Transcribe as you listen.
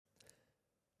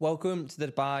Welcome to the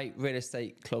Dubai Real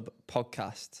Estate Club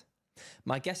podcast.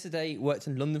 My guest today worked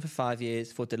in London for 5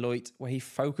 years for Deloitte, where he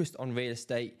focused on real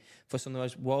estate for some of the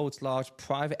most world's large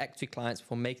private equity clients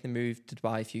before making the move to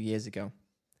Dubai a few years ago.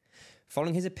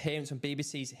 Following his appearance on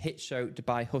BBC's hit show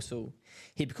Dubai Hustle,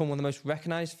 he'd become one of the most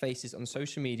recognised faces on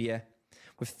social media,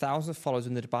 with thousands of followers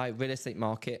in the Dubai real estate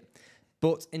market.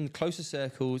 But in closer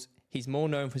circles, he's more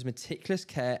known for his meticulous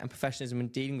care and professionalism when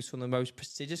dealing with some of the most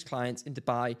prestigious clients in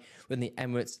Dubai within the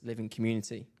Emirates living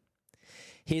community.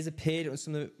 He has appeared on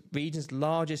some of the region's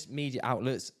largest media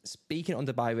outlets, speaking on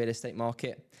Dubai real estate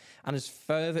market, and has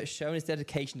further shown his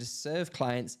dedication to serve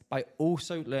clients by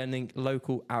also learning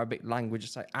local Arabic language,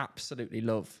 which I absolutely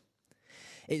love.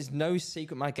 It is no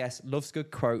secret my guest loves a good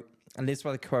quote, and lives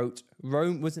by the quote,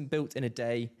 "Rome wasn't built in a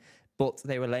day, but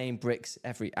they were laying bricks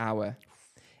every hour,"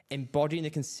 embodying the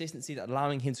consistency that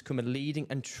allowing him to become a leading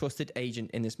and trusted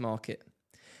agent in this market.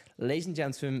 Ladies and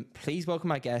gentlemen, please welcome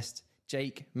my guest,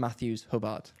 Jake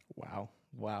Matthews-Hubbard. Wow,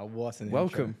 what an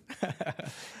Welcome. intro.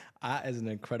 That is an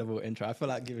incredible intro. I feel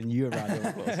like giving you a round of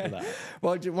applause for that.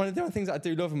 Well, one of the things that I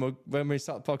do love when we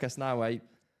start the podcast now, I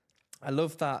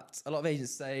love that a lot of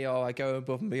agents say, "Oh, I go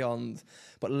above and beyond,"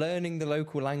 but learning the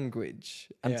local language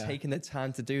and taking the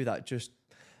time to do that,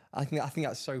 I think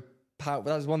that's so powerful.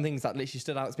 That was one thing that literally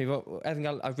stood out to me. But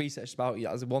everything I've researched about you,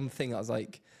 that was one thing that was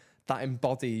like, that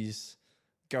embodies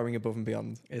going above and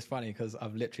beyond. It's funny because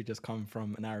I've literally just come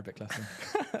from an Arabic lesson,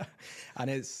 and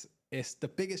it's the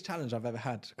biggest challenge I've ever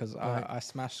had because I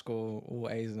smashed score all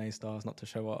A's and A stars, not to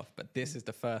show off, but this is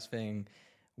the first thing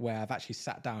where I've actually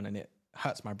sat down and it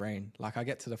hurts my brain. Like I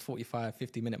get to the 45,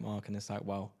 50-minute mark and it's like,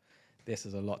 wow, this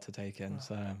is a lot to take in.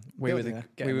 So we were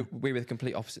the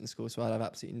complete opposite in school, so I'd have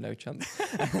absolutely no chance.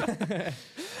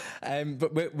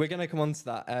 But we're going to come on to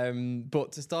that.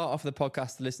 But to start off the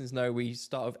podcast, the listeners know we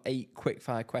start with 8 quick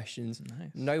fire questions. Nice.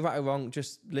 No right or wrong,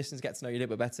 just listeners get to know you a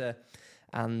little bit better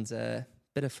and a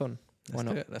bit of fun. Why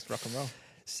not? Let's rock and roll.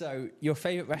 So, your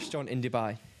favourite restaurant in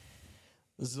Dubai?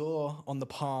 Zor on the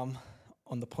Palm.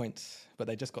 On the point, but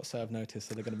they just got served notice,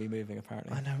 so they're going to be moving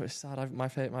apparently. I know, it's sad. My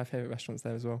favorite restaurant's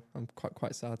there as well. I'm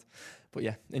quite sad, but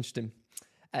yeah, interesting.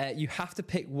 You have to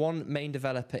pick one main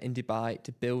developer in Dubai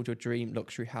to build your dream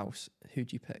luxury house. Who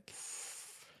do you pick?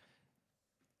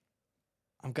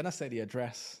 I'm going to say The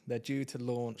Address. They're due to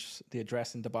launch The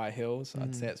Address in Dubai Hills.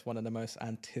 I'd say it's one of the most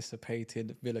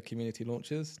anticipated villa community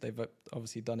launches. They've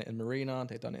obviously done it in Marina.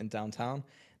 They've done it in downtown.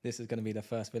 This is going to be the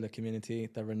first villa community.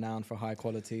 They're renowned for high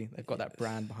quality. They've got that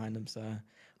brand behind them. So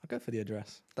I'll go for The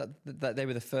Address. That they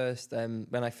were the first. When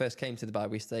I first came to Dubai,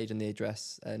 we stayed in The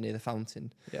Address near the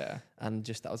fountain. Yeah. And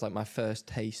that was like my first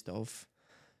taste of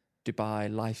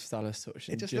Dubai lifestyle as such.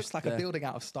 It just looks like a building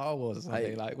out of Star Wars or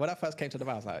something. Like when I first came to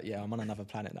Dubai, I was like, yeah, I'm on another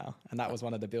planet now. And that was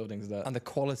one of the buildings that... And the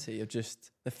quality of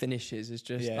just the finishes is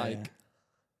just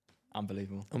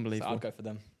unbelievable. Unbelievable. So I'll go for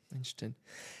them. Interesting.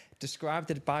 Describe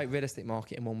the Dubai real estate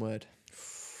market in one word.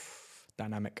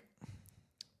 Dynamic. I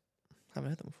haven't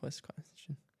heard that before. It's quite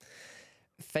interesting.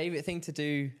 Favourite thing to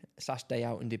do / day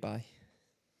out in Dubai?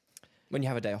 When you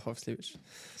have a day off, obviously.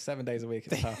 7 days a week,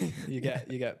 it's tough. You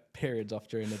get periods off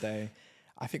during the day.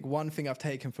 I think one thing I've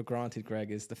taken for granted, Greg,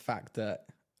 is the fact that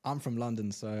I'm from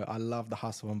London, so I love the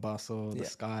hustle and bustle, the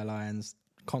skylines,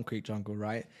 concrete jungle,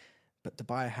 right? But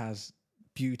Dubai has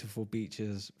beautiful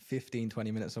beaches 15,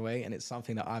 20 minutes away, and it's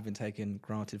something that I've been taking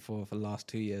granted for the last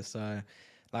 2 years. So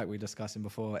like we were discussing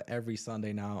before, every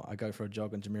Sunday now I go for a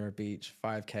jog on Jumeirah Beach,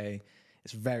 5K.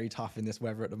 It's very tough in this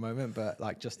weather at the moment, but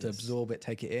like just to absorb it,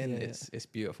 take it in, it's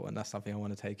beautiful, and that's something I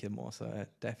want to take in more. So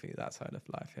definitely that side of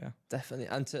life, yeah. Definitely,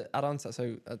 and to add on to that,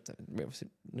 so we obviously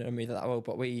know me that well,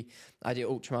 but I do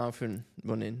ultramarathon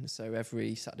running. So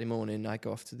every Saturday morning I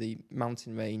go off to the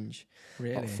mountain range,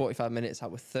 about 45 minutes out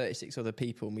with 36 other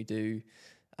people, and we do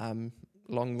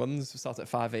long runs. We start at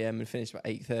 5 a.m. and finish about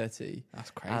 8:30. That's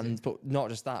crazy. But not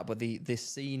just that, but the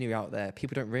scenery out there.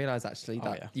 People don't realise actually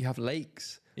that you have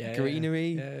lakes.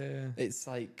 Greenery. Yeah. It's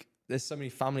like there's so many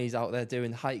families out there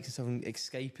doing hikes and stuff and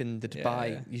escaping the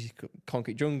Dubai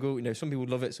concrete jungle. You know, some people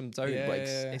love it, some don't. But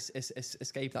it's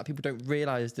escape that. People don't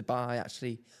realise Dubai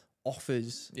actually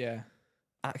offers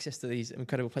access to these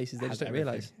incredible places. They just don't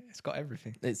realise. It's got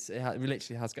everything. It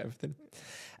literally has got everything.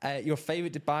 Your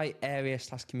favourite Dubai area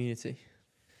 / community?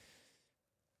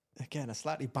 Again, a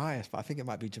slightly biased, but I think it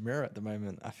might be Jumeirah at the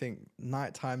moment. I think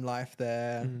nighttime life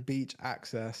there, beach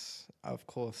access. Of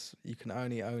course, you can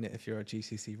only own it if you're a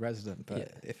GCC resident,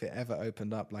 but if it ever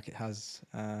opened up like it has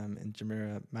in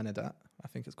Jumeirah Manadat, I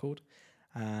think it's called,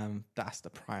 that's the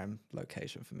prime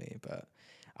location for me. But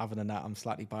other than that, I'm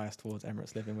slightly biased towards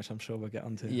Emirates Living, which I'm sure we'll get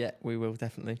onto. Yeah, we will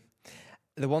definitely.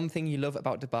 The one thing you love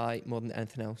about Dubai more than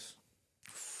anything else?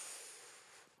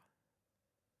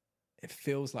 it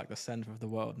feels like the center of the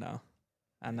world now.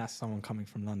 And that's someone coming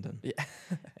from London. Yeah.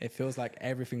 It feels like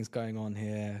everything's going on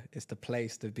here. It's the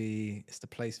place to be. It's the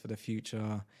place for the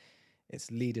future.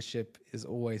 Its leadership is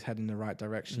always heading in the right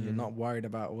direction. You're not worried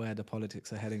about where the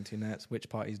politics are heading to next, which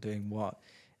party's doing what.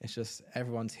 It's just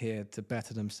everyone's here to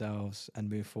better themselves and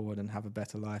move forward and have a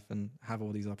better life and have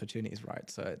all these opportunities, right?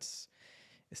 So it's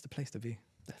the place to be.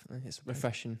 Definitely. It's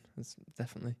refreshing. It's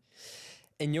definitely.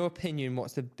 In your opinion,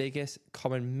 what's the biggest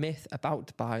common myth about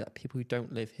Dubai that people who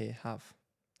don't live here have?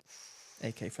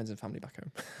 aka friends and family back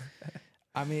home.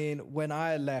 I mean, when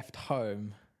I left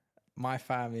home, my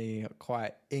family are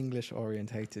quite English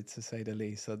orientated, to say the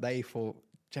least. So they thought,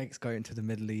 Jake's going to the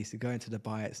Middle East, you're going to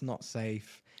Dubai, it's not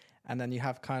safe. And then you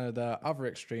have kind of the other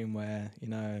extreme where, you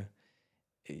know,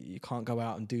 you can't go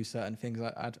out and do certain things.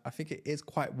 I think it is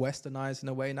quite westernized in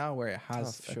a way now, where it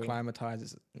has acclimatized.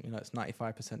 It's, you know, it's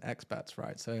 95% expats,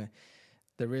 right? So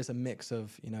there is a mix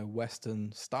of, you know,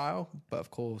 Western style, but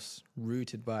of course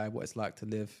rooted by what it's like to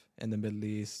live in the Middle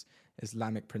East,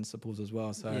 Islamic principles as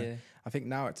well. So I think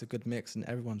now it's a good mix and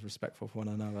everyone's respectful for one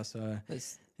another. So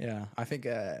yeah, I think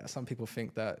some people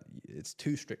think that it's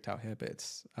too strict out here, but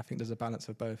I think there's a balance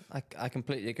of both. I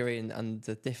completely agree. And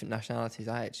the different nationalities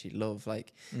I actually love.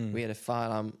 Like we had a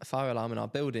fire alarm in our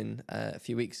building a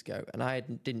few weeks ago, and I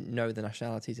didn't know the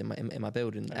nationalities in my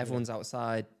building. Everyone's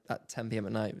outside at 10 p.m.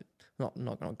 at night.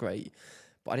 Not great,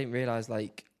 but I didn't realize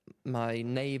like my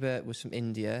neighbor was from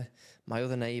India, my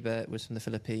other neighbor was from the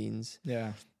Philippines,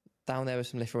 down there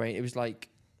was from Lithuania. I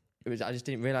just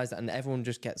didn't realize that, and everyone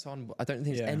just gets on. But I don't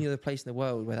think there's any other place in the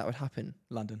world where that would happen.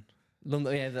 London,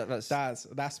 yeah,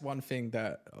 that's one thing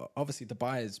that obviously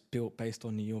Dubai is built based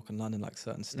on New York and London, like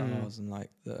certain styles and like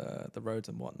the roads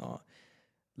and whatnot.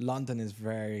 London is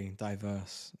very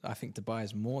diverse. I think Dubai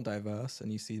is more diverse,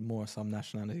 and you see more of some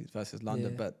nationalities versus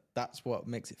London. But that's what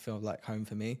makes it feel like home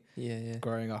for me.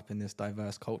 Growing up in this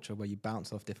diverse culture where you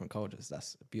bounce off different cultures,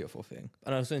 that's a beautiful thing.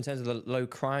 And also in terms of the low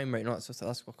crime rate,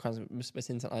 that's what kind of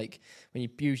missing. Like when you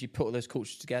usually put all those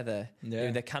cultures together, you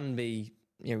know, there can be,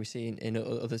 you know, we see in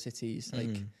other cities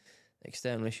like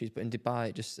external issues, but in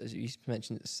Dubai, just as you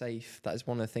mentioned, it's safe. That is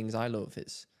one of the things I love.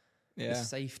 It's the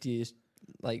safety is.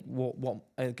 Like what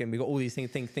again, we got all these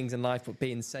things in life, but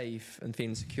being safe and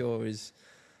feeling secure is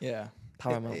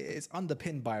paramount. It's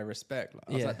underpinned by respect. Like,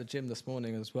 I was at the gym this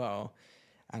morning as well,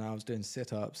 and I was doing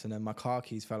sit-ups, and then my car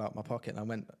keys fell out my pocket, and I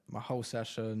went my whole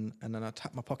session, and then I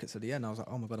tapped my pockets at the end. I was like,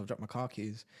 oh my god, I've dropped my car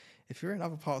keys. If you're in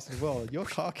other parts of the world, your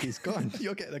car keys gone.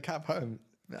 You're getting a cab home.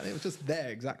 And it was just there,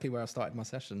 exactly where I started my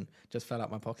session. Just fell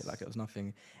out my pocket like it was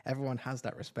nothing. Everyone has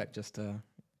that respect just to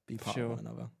be part of one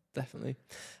another. Definitely.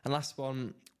 And last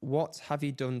one, what have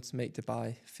you done to make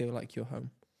Dubai feel like your home?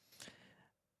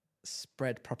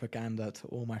 Spread propaganda to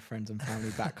all my friends and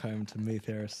family back home to move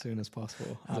here as soon as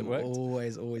possible. I'm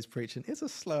always preaching. It's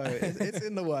it's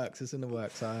in the works. It's in the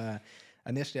works.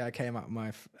 Initially, I came out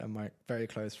with my very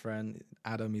close friend,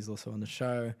 Adam. He's also on the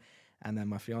show. And then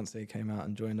my fiance came out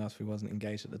and joined us. We wasn't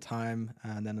engaged at the time.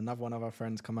 And then another one of our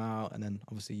friends come out. And then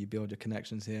obviously you build your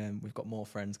connections here. And we've got more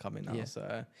friends coming now.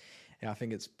 So yeah, I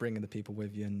think it's bringing the people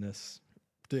with you and this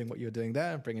doing what you're doing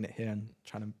there, bringing it here and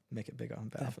trying to make it bigger and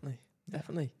better.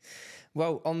 Definitely.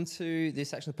 Well, on to this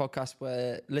section of the podcast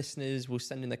where listeners will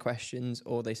send in their questions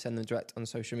or they send them direct on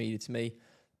social media to me.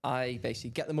 I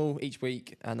basically get them all each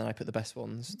week and then I put the best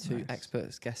ones to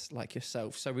experts, guests like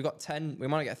yourself. So we've got 10. We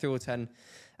might get through all 10,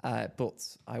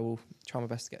 but I will try my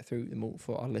best to get through them all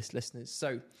for our listeners.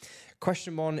 So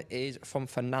question 1 is from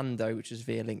Fernando, which is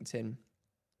via LinkedIn.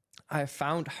 I have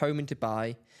found home in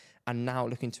Dubai and now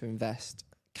looking to invest.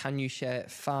 Can you share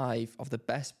 5 of the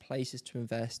best places to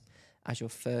invest as your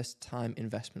first time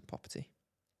investment property?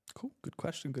 Cool. Good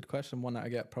question. One that I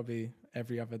get probably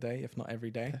every other day, if not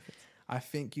every day. Perfect. I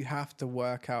think you have to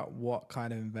work out what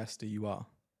kind of investor you are.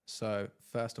 So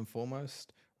first and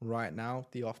foremost, right now,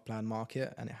 the off-plan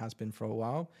market, and it has been for a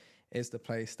while, is the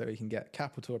place that we can get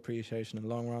capital appreciation in the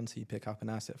long run. So you pick up an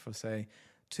asset for, say,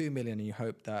 2 million, and you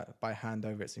hope that by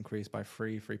handover it's increased by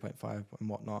 3.5 and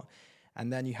whatnot.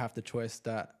 And then you have the choice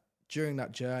that during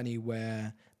that journey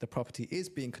where the property is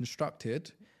being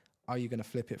constructed, are you going to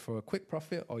flip it for a quick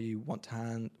profit, or you want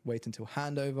to wait until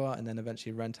handover and then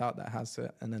eventually rent out that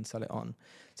asset and then sell it on?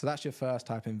 So that's your first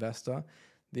type of investor.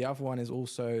 The other one is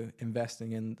also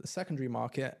investing in the secondary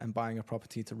market and buying a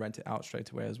property to rent it out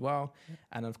straight away as well. Yeah.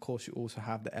 And of course, you also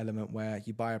have the element where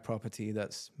you buy a property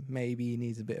that's maybe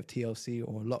needs a bit of TLC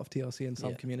or a lot of TLC in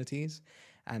some communities.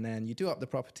 And then you do up the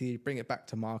property, bring it back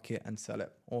to market and sell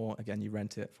it. Or again, you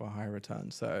rent it for a higher return.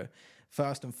 So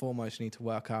first and foremost, you need to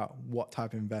work out what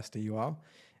type of investor you are.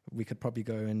 we could probably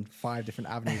go in 5 different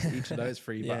avenues, each of those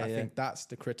 3. But I think that's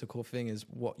the critical thing, is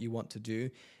what you want to do.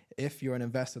 If you're an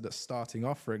investor that's starting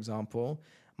off, for example,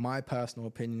 my personal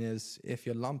opinion is if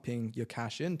you're lumping your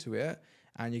cash into it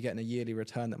and you're getting a yearly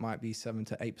return that might be 7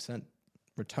 to 8%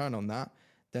 return on that,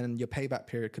 then your payback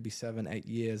period could be 7-8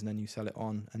 years, and then you sell it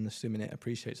on, and assuming it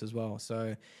appreciates as well.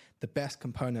 So the best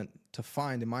component to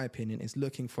find, in my opinion, is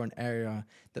looking for an area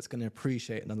that's going to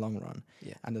appreciate in the long run.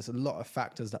 Yeah. And there's a lot of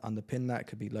factors that underpin that. It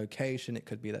could be location, it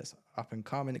could be that's up and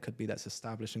coming, it could be that's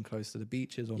established and close to the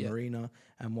beaches or marina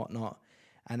and whatnot.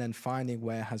 And then finding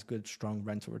where has good, strong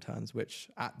rental returns, which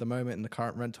at the moment in the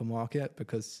current rental market,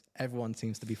 because everyone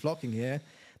seems to be flocking here,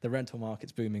 the rental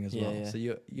market's booming as well. So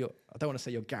you're I don't want to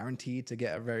say you're guaranteed to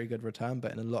get a very good return,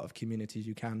 but in a lot of communities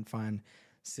you can find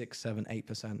 6, 7,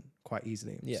 8% quite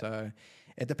easily. So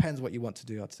it depends what you want to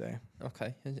do, I'd say.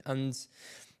 Okay. And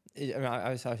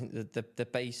I think the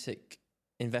basic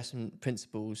investment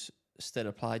principles still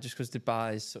apply, just because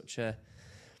Dubai is such a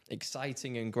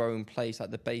exciting and growing place. Like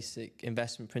the basic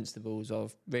investment principles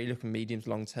of really looking medium to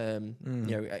long term.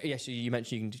 Yes, you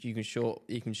mentioned you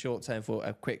can short term for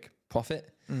a quick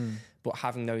profit, but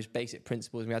having those basic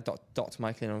principles. We had Dr.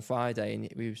 Michael in on Friday, and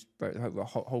we wrote a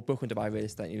whole book on Dubai real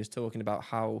estate. And he was talking about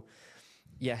how,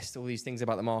 yes, all these things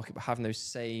about the market, but having those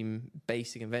same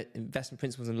basic investment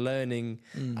principles and learning,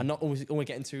 and not always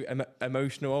getting too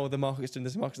emotional. Oh, the market's doing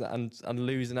this, and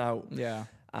losing out.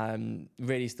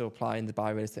 Really still apply in the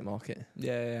Dubai real estate market.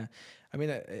 I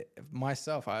mean,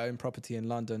 myself, I own property in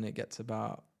London. It gets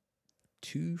about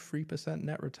 2-3%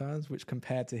 net returns, which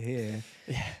compared to here,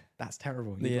 that's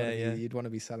terrible. You'd want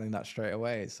to be selling that straight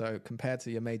away. So compared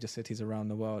to your major cities around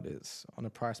the world, it's on a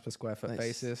price per square foot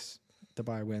basis,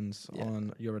 Dubai wins.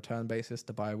 On your return basis,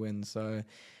 Dubai wins. So,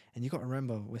 and you got to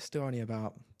remember, we're still only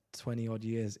about 20 odd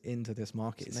years into this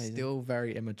market. It's still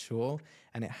very immature,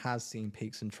 and it has seen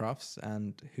peaks and troughs,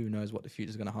 and who knows what the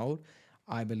future is going to hold.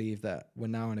 I believe that we're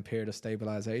now in a period of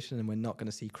stabilization, and we're not going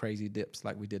to see crazy dips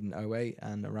like we did in 08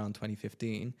 and around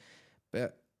 2015,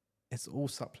 but it's all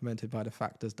supplemented by the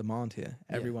fact there's demand here.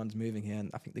 Everyone's moving here, and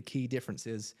I think the key difference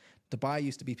is Dubai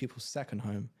used to be people's second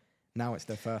home. Now it's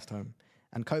their first home,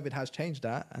 and COVID has changed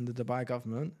that, and the Dubai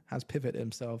government has pivoted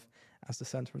himself as the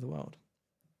center of the world.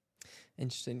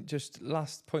 Interesting. Just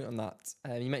last point on that.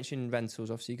 You mentioned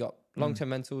rentals. Obviously, you got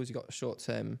long-term rentals, you got a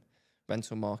short-term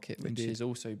rental market, which is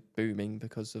also booming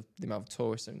because of the amount of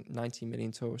tourists, and 19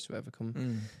 million tourists who ever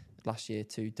come last year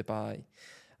to Dubai.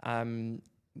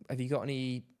 Have you got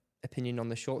any opinion on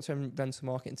the short-term rental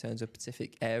market in terms of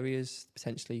specific areas,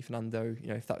 potentially, Fernando,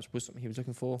 if that was something he was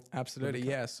looking for? Absolutely,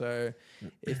 yeah. So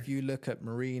if you look at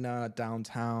Marina,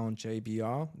 downtown,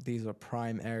 JBR, these are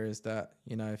prime areas that,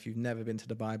 if you've never been to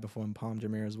Dubai before, in Palm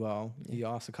Jumeirah as well, you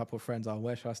ask a couple of friends,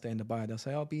 where should I stay in Dubai? They'll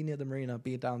say, be near the Marina,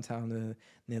 be downtown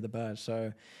near the Burj.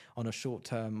 So on a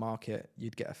short-term market,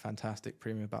 you'd get a fantastic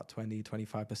premium, about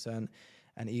 20-25%.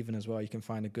 And even as well, you can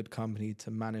find a good company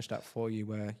to manage that for you,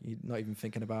 where you're not even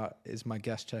thinking about, is my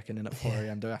guest checking in at 4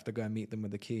 a.m? Do I have to go and meet them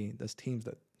with the key? There's teams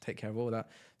that take care of all that.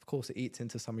 Of course, it eats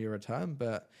into some of your return,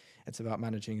 but it's about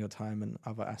managing your time and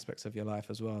other aspects of your life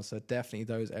as well. So definitely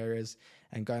those areas.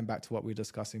 And going back to what we were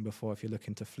discussing before, if you're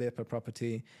looking to flip a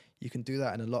property, you can do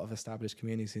that in a lot of established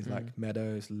communities like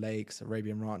Meadows, Lakes,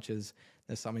 Arabian Ranches.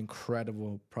 There's some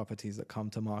incredible properties that come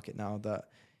to market now that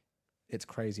it's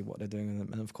crazy what they're doing with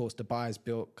them. And of course, Dubai is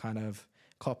built kind of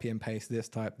copy and paste this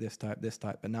type.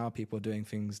 But now people are doing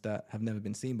things that have never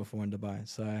been seen before in Dubai.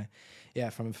 So yeah,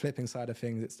 from a flipping side of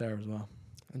things, it's there as well.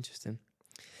 Interesting.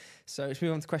 So let's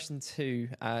move on to question 2,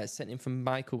 sent in from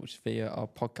Michael, which is via our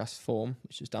podcast form,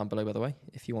 which is down below, by the way,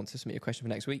 if you want to submit your question for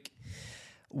next week.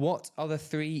 What are the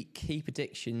 3 key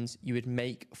predictions you would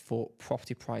make for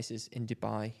property prices in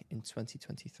Dubai in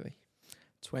 2023?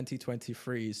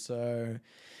 2023. So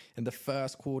in the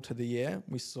first quarter of the year,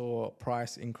 we saw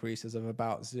price increases of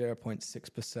about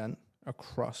 0.6%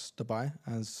 across Dubai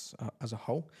as a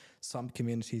whole. Some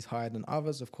communities higher than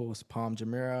others. Of course, Palm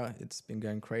Jumeirah, it's been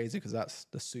going crazy because that's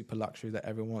the super luxury that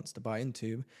everyone wants to buy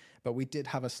into. But we did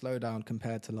have a slowdown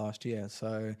compared to last year.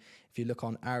 So if you look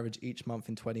on average each month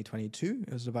in 2022,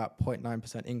 it was about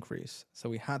 0.9% increase. So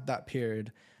we had that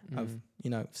period of,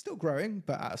 still growing,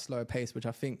 but at a slower pace, which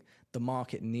I think the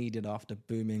market needed after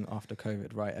booming after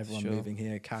COVID, right? Everyone moving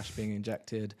here, cash being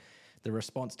injected. The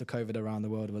response to COVID around the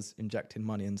world was injecting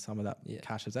money, and some of that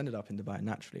cash has ended up in Dubai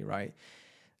naturally, right?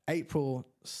 April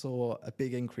saw a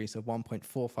big increase of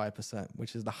 1.45%,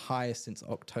 which is the highest since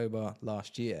October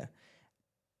last year.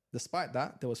 Despite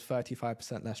that, there was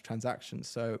 35% less transactions.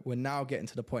 So we're now getting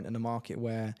to the point in the market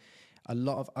where a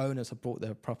lot of owners have brought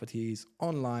their properties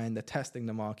online. They're testing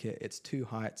the market. It's too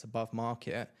high. It's above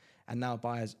market. And now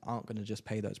buyers aren't going to just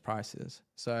pay those prices.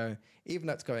 So even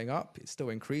though it's going up, it's still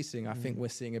increasing. I think we're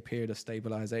seeing a period of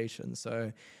stabilization.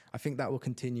 So I think that will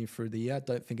continue through the year. I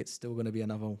don't think it's still going to be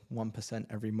another 1%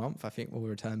 every month. I think we'll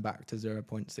return back to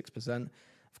 0.6%.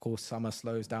 Of course, summer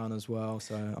slows down as well.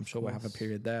 So I'm sure we'll have a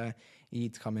period there.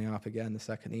 Eid's coming up again, the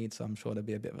second Eid. So I'm sure there'll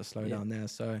be a bit of a slowdown there.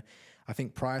 So I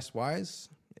think price-wise,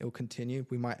 it will continue.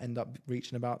 We might end up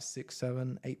reaching about 6,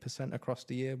 7, 8% across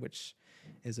the year, which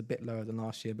is a bit lower than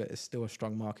last year, but it's still a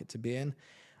strong market to be in.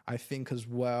 I think as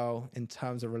well, in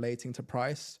terms of relating to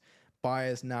price,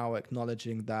 buyers now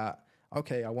acknowledging that,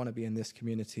 okay, I want to be in this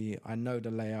community. I know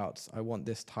the layouts. I want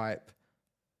this type.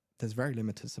 There's very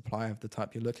limited supply of the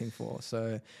type you're looking for.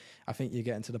 So I think you're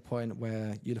getting to the point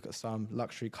where you look at some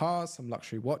luxury cars, some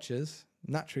luxury watches.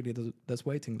 Naturally, there's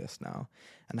waiting lists now.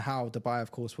 And how the buyer, of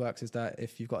course, works is that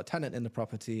if you've got a tenant in the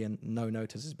property and no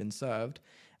notice has been served,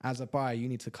 as a buyer, you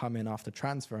need to come in after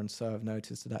transfer and serve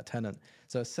notice to that tenant.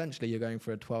 So essentially, you're going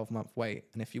for a 12-month wait.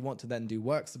 And if you want to then do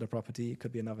works to the property, it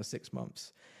could be another 6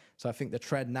 months. So I think the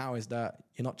trend now is that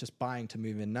you're not just buying to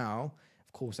move in now.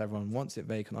 Of course, everyone wants it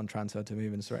vacant on transfer to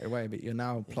move in straight away, but you're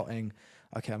now plotting,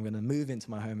 okay, I'm going to move into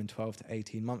my home in 12 to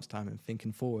 18 months' time and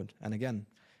thinking forward. And again,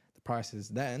 the prices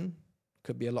then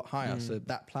could be a lot higher. So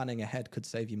that planning ahead could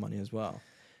save you money as well.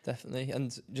 Definitely.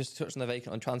 And just touch on the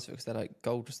vacant on transfer, because they're like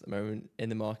gold just at the moment in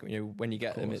the market. You know, when you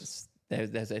get them,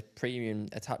 there's a premium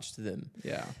attached to them.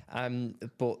 Yeah.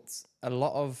 But a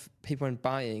lot of people when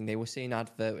buying, they were seeing an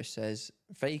advert which says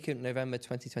vacant November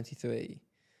 2023.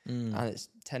 And it's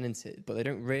tenanted, but they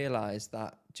don't realise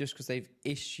that just because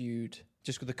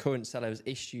the current seller has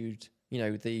issued, you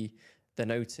know, the the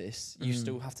notice, you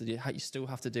still have to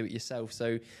do it yourself.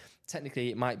 So technically,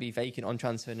 it might be vacant on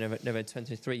transfer November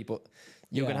 2023, but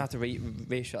you're going to have to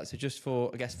reissue that. So just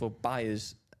for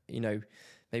buyers,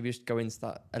 maybe just go into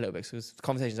that a little bit, because the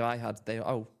conversations I had, they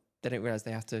don't realize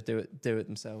they have to do it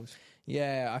themselves.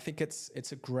 Yeah, I think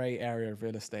it's a grey area of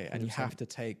real estate, and 100%. You have to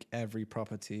take every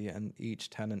property and each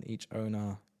tenant, each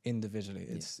owner individually.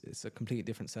 It's a completely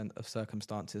different set of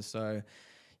circumstances. So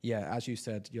yeah, as you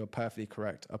said, you're perfectly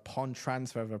correct. Upon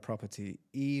transfer of a property,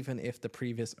 even if the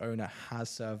previous owner has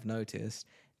served notice,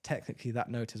 technically that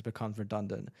notice becomes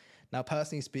redundant. Now,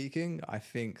 personally speaking, I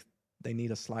think they need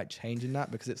a slight change in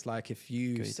that, because it's like if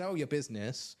you sell your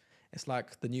business, it's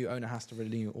like the new owner has to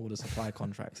renew all the supply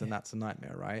contracts, and that's a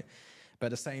nightmare, right? But at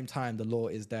the same time, the law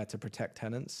is there to protect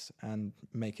tenants and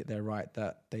make it their right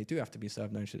that they do have to be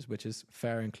served notice, which is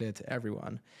fair and clear to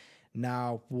everyone.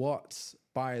 Now, what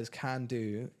buyers can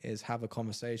do is have a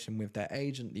conversation with their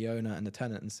agent, the owner, and the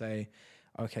tenant and say,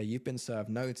 okay, you've been served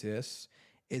notice.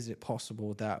 Is it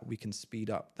possible that we can speed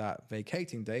up that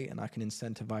vacating date and I can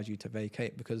incentivize you to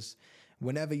vacate? Because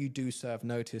whenever you do serve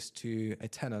notice to a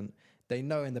tenant, they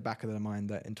know in the back of their mind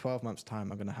that in 12 months'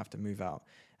 time, I'm going to have to move out.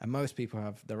 And most people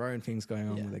have their own things going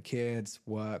on with their kids,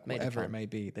 work, whatever it may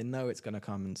be. They know it's going to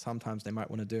come. And sometimes they might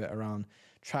want to do it around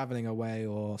traveling away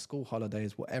or school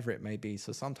holidays, whatever it may be.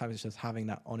 So sometimes it's just having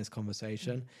that honest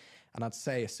conversation. And I'd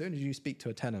say as soon as you speak to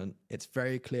a tenant, it's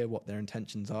very clear what their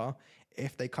intentions are.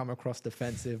 If they come across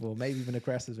defensive or maybe even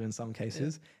aggressive in some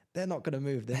cases, they're not going to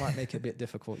move. They might make it a bit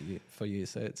difficult for you.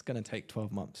 So it's going to take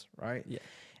 12 months, right? Yeah.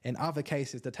 In other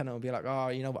cases, the tenant will be like, oh,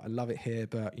 you know what, I love it here,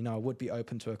 but, I would be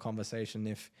open to a conversation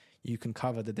if you can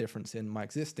cover the difference in my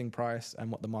existing price and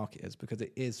what the market is, because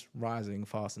it is rising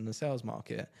fast in the sales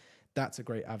market. That's a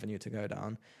great avenue to go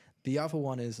down. The other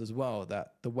one is as well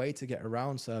that the way to get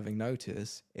around serving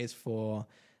notice is for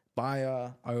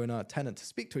buyer, owner, tenant to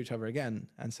speak to each other again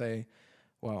and say,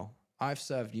 well, I've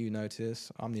served you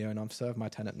notice, I'm the owner, I've served my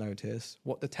tenant notice.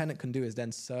 What the tenant can do is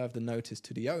then serve the notice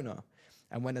to the owner.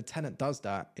 And when a tenant does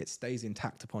that, it stays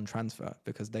intact upon transfer,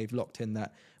 because they've locked in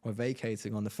that we're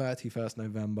vacating on the 31st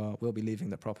November, we'll be leaving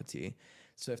the property.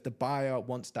 So if the buyer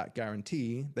wants that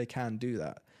guarantee, they can do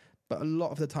that. But a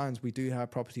lot of the times we do have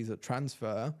properties that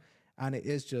transfer, and it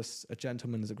is just a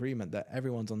gentleman's agreement that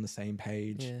everyone's on the same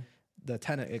page. Yeah. The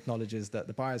tenant acknowledges that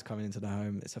the buyer's coming into the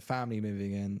home. It's a family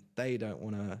moving in. They don't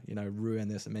want to, ruin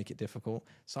this and make it difficult.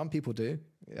 Some people do.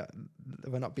 Yeah,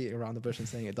 we're not beating around the bush and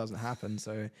saying it doesn't happen.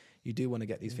 So you do want to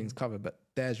get these things covered, but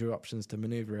there's your options to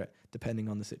maneuver it depending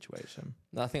on the situation.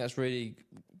 I think that's really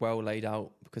well laid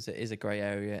out, because it is a grey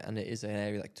area, and it is an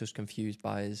area that does confuse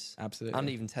buyers. Absolutely. And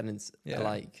even tenants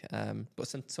alike. But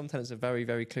some tenants are very,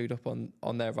 very clued up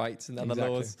on their rights and the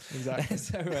laws. Exactly.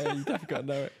 So you definitely got to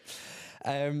know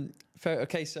it.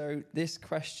 So this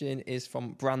question is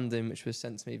from Brandon, which was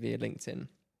sent to me via LinkedIn.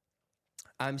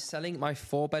 I'm selling my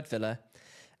 4-bed villa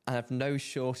and have no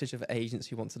shortage of agents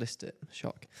who want to list it.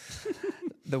 Shock.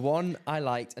 The one I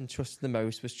liked and trusted the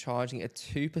most was charging a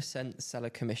 2% seller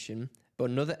commission, but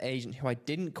another agent who I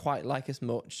didn't quite like as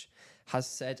much has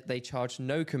said they charge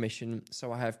no commission,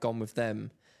 so I have gone with them.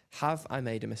 Have I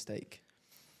made a mistake?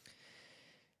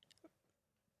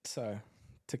 So,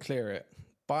 to clear it,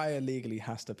 buyer legally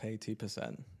has to pay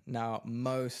 2%. Now,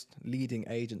 most leading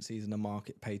agencies in the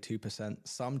market pay 2%.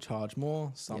 Some charge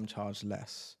more, some charge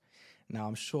less. Now,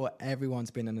 I'm sure everyone's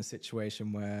been in a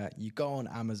situation where you go on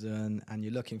Amazon and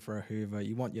you're looking for a Hoover,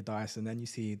 you want your Dyson, then you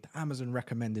see the Amazon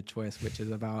recommended choice, which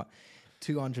is about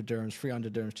 200 dirhams,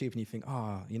 300 dirhams cheap, and you think,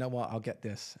 you know what, I'll get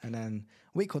this. And then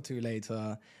a week or two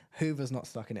later, Hoover's not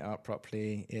sucking it up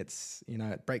properly. It's,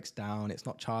 it breaks down, it's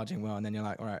not charging well. And then you're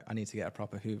like, all right, I need to get a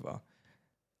proper Hoover.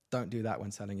 Don't do that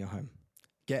when selling your home.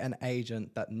 Get an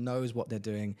agent that knows what they're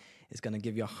doing, is going to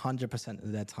give you 100%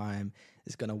 of their time,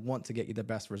 is going to want to get you the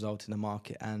best result in the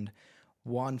market. And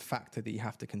one factor that you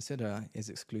have to consider is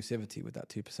exclusivity with that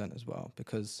 2% as well,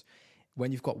 because when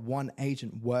you've got one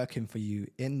agent working for you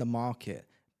in the market,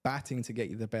 batting to get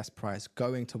you the best price,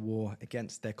 going to war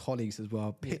against their colleagues as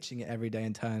well, pitching it every day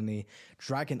internally,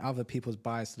 dragging other people's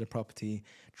buyers to the property,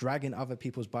 dragging other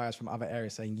people's buyers from other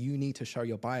areas saying, you need to show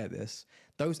your buyer this.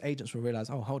 Those agents will realize,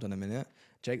 oh, hold on a minute,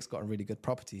 Jake's got a really good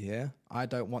property here. I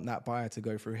don't want that buyer to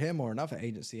go through him or another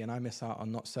agency, and I miss out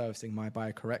on not servicing my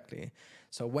buyer correctly.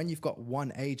 So when you've got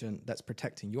one agent that's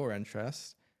protecting your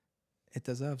interests, it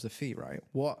deserves a fee, right?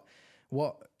 What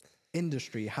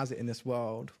industry has it in this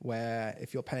world where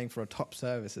if you're paying for a top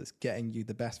service that's getting you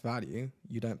the best value,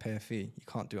 you don't pay a fee? You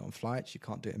can't do it on flights, you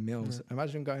can't do it in meals.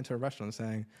 Imagine going to a restaurant and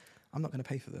saying, I'm not going to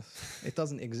pay for this. It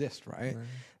doesn't exist, right?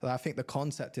 So I think the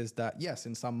concept is that, yes,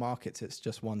 in some markets, it's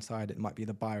just one side. It might be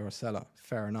the buyer or seller.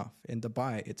 Fair enough. In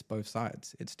Dubai, it's both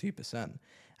sides. It's 2%.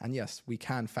 And yes, we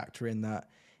can factor in that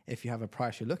if you have a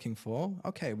price you're looking for,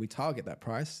 okay, we target that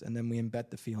price and then we embed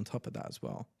the fee on top of that as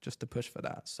well, just to push for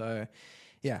that. So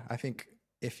yeah, I think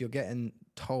if you're getting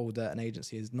told that an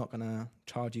agency is not going to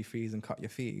charge you fees and cut your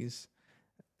fees,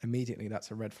 immediately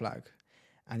that's a red flag.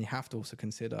 And you have to also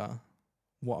consider,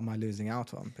 what am I losing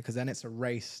out on? Because then it's a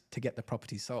race to get the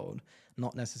property sold,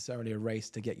 not necessarily a race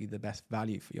to get you the best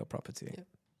value for your property. Yep.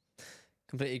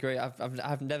 Completely agree.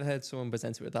 I've never heard someone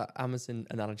present it with that Amazon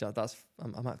analogy. I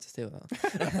might have to steal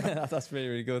that. That's really,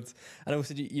 really good. And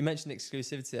also, you mentioned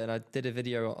exclusivity, and I did a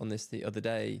video on this the other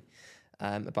day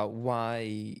about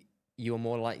why you're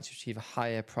more likely to achieve a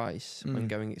higher price when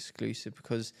going exclusive.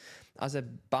 Because as a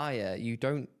buyer,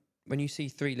 when you see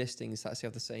 3 listings that say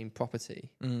of the same property,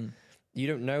 you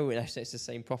don't know if it's the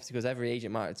same property because every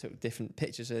agent might have took different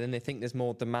pictures. So then they think there's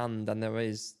more demand than there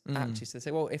is actually. So they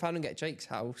say, well, if I don't get Jake's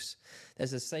house,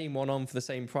 there's the same one on for the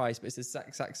same price, but it's the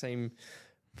exact same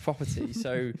property.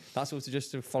 So that's also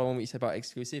just to follow on what you said about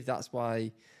exclusive. That's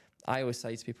why I always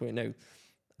say to people,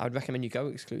 I would recommend you go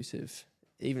exclusive,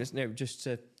 even if, just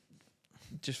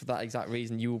for that exact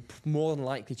reason. You will more than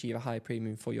likely achieve a higher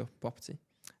premium for your property.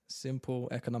 Simple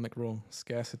economic rule: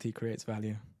 scarcity creates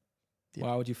value. Yeah.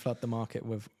 Why would you flood the market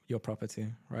with your property,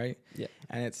 right? Yeah.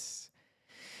 And it's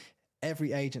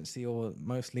every agency or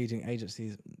most leading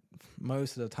agencies,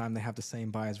 most of the time they have the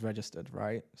same buyers registered,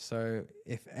 right? So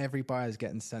if every buyer is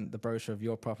getting sent the brochure of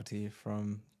your property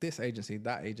from this agency,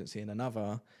 that agency, and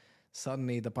another,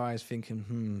 suddenly the buyer's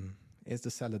thinking, is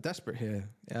the seller desperate here?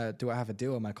 Do I have a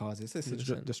deal on my cards? Is this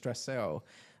 100%. A distressed sale?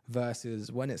 Versus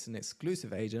when it's an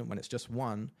exclusive agent, when it's just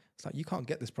one, it's like, you can't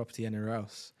get this property anywhere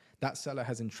else. That seller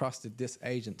has entrusted this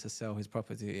agent to sell his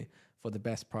property for the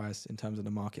best price in terms of the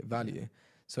market value.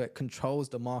 So it controls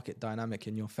the market dynamic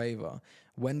in your favor.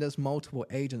 When there's multiple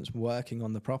agents working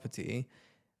on the property,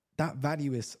 that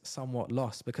value is somewhat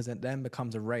lost because it then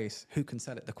becomes a race. Who can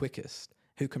sell it the quickest?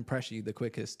 Who can pressure you the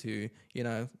quickest to,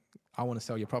 I want to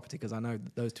sell your property because I know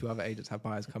those 2 other agents have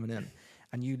buyers coming in.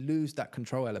 And you lose that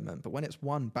control element. But when it's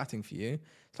one batting for you,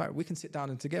 it's like we can sit down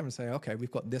and together and say, okay,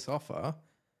 we've got this offer.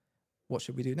 What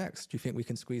should we do next? Do you think we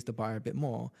can squeeze the buyer a bit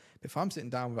more? But if I'm sitting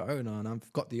down with an owner and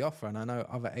I've got the offer and I know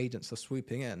other agents are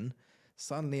swooping in,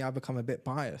 suddenly I become a bit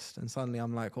biased. And suddenly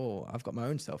I'm like, I've got my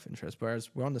own self-interest.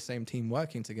 Whereas we're on the same team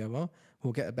working together,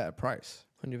 we'll get a better price.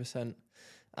 100%.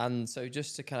 And so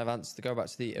just to kind of go back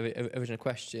to the original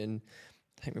question,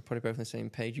 I think we're probably both on the same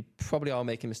page. You probably are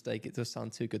making a mistake. It does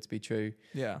sound too good to be true.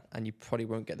 Yeah. And you probably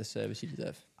won't get the service you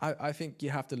deserve. I think you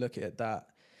have to look at it that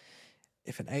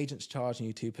if an agent's charging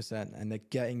you 2% and they're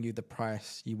getting you the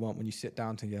price you want when you sit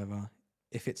down together,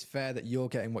 if it's fair that you're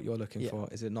getting what you're looking for,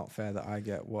 is it not fair that I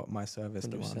get what my service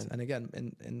 100%. Demands? And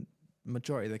again, in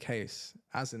majority of the case,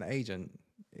 as an agent,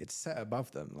 it's set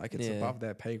above them. Like it's above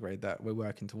their pay grade that we're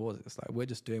working towards. It's like, we're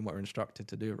just doing what we're instructed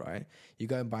to do, right? You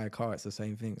go and buy a car, it's the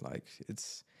same thing. Like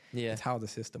it's how the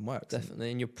system works.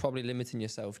 Definitely. And you're probably limiting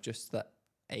yourself just to that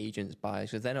agent's buyers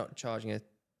because they're not charging a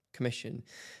commission.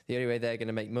 The only way they're going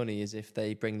to make money is if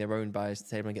they bring their own buyers to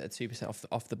the table and get the 2%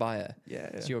 off the buyer.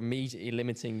 Yeah. So you're immediately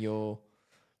limiting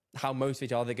how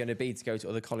motivated are they going to be to go to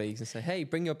other colleagues and say, hey,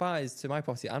 bring your buyers to my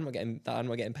property. I'm not getting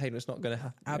paid, and it's not going to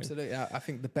happen. Absolutely. I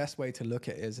think the best way to look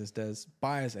at it is there's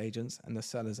buyer's agents and the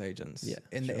seller's agents. Yeah,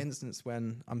 in the instance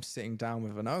when I'm sitting down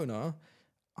with an owner,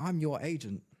 I'm your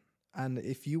agent. And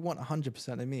if you want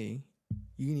 100% of me,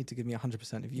 you need to give me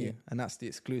 100% of you. Yeah. And that's the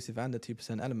exclusive and the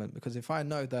 2% element. Because if I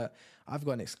know that I've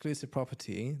got an exclusive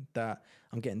property that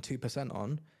I'm getting 2%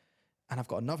 on, and I've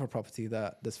got another property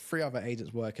that there's 3 other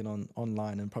agents working on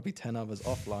online and probably 10 others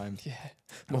offline. Yeah.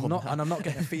 And I'm not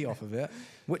getting a fee off of it.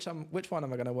 Which one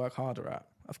am I going to work harder at?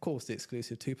 Of course, the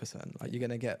exclusive 2%. Like, you're going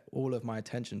to get all of my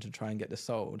attention to try and get this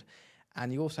sold.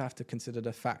 And you also have to consider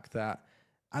the fact that,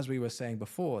 as we were saying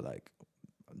before, like,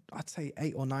 I'd say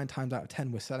 8 or 9 times out of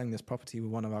 10, we're selling this property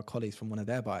with one of our colleagues from one of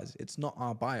their buyers. It's not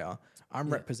our buyer. I'm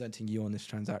representing you on this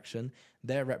transaction.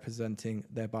 They're representing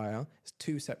their buyer. It's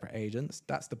 2 separate agents.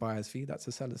 That's the buyer's fee. That's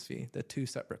the seller's fee. They're 2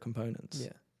 separate components.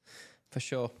 Yeah, for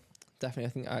sure.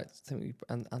 Definitely. I think we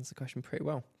answered the question pretty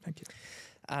well. Thank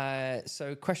you.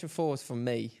 So question 4 is from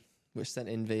me, which sent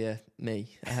in via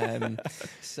me.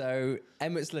 So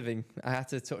Emirates Living, I had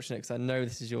to touch on it because I know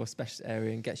this is your specialist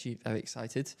area and gets you very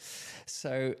excited.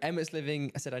 So Emirates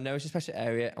Living, I said, I know it's a special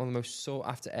area and one of the most sought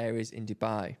after areas in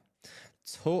Dubai.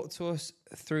 Talk to us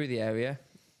through the area,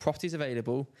 properties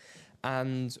available,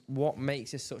 and what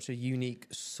makes this such a unique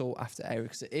sought after area,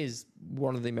 because it is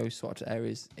one of the most sought after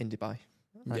areas in Dubai.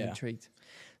 I'm intrigued.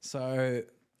 So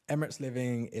Emirates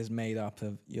Living is made up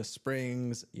of your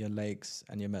springs, your lakes,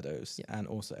 and your meadows, and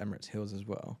also Emirates Hills as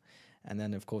well. And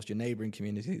then, of course, your neighboring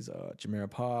communities are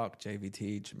Jumeirah Park,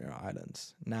 JVT, Jumeirah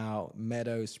Islands. Now,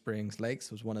 Meadows, Springs,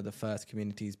 Lakes was one of the first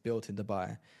communities built in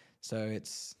Dubai. So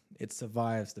it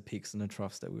survives the peaks and the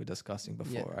troughs that we were discussing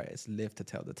before, right? It's lived to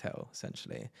tell the tale,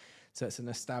 essentially. So it's an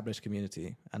established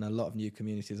community, and a lot of new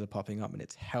communities are popping up, and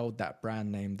it's held that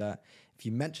brand name that if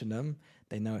you mention them,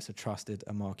 they know it's a trusted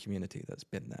Amar community that's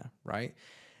been there, right?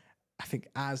 I think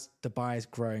as Dubai is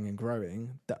growing and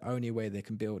growing, the only way they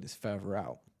can build is further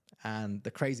out. And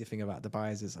the crazy thing about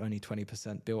Dubai is it's only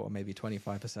 20% built, or maybe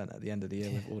 25% at the end of the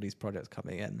year with all these projects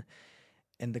coming in.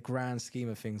 In the grand scheme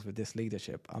of things with this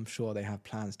leadership, I'm sure they have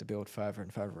plans to build further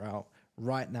and further out.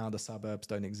 Right now, the suburbs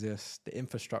don't exist. The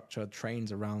infrastructure,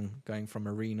 trains around going from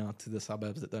Marina to the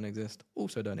suburbs that don't exist,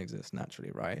 also don't exist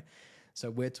naturally, right? So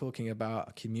we're talking about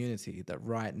a community that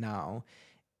right now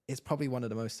is probably one of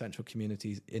the most central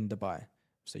communities in Dubai.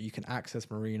 So you can access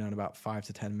Marina in about 5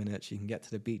 to 10 minutes. You can get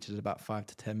to the beaches in about 5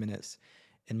 to 10 minutes.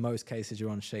 In most cases, you're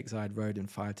on Sheikh Zayed Road in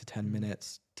 5 to 10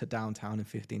 minutes, to downtown in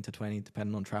 15 to 20,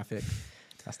 depending on traffic.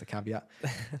 That's the caveat.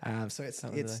 So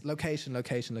it's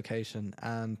location.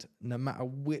 And no matter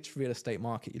which real estate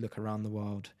market you look around the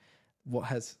world, what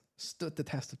has stood the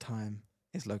test of time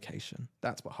is location.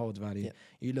 That's what holds value. Yep.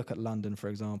 You look at London, for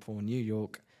example, New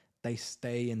York, they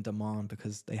stay in demand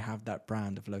because they have that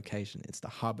brand of location. It's the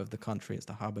hub of the country. It's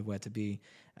the hub of where to be.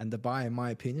 And Dubai, in my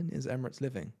opinion, is Emirates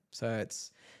Living. So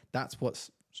that's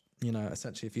what's,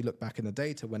 essentially, if you look back in the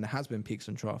data, when there has been peaks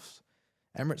and troughs,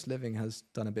 Emirates Living has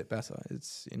done a bit better.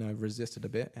 It's, resisted a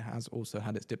bit. It has also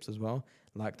had its dips as well,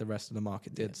 like the rest of the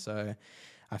market did. Yeah. So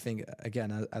I think,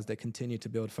 again, as they continue to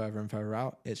build further and further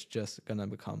out, it's just going to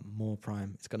become more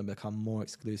prime. It's going to become more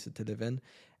exclusive to live in.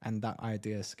 And that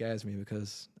idea scares me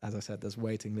because, as I said, there's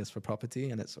waiting lists for property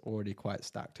and it's already quite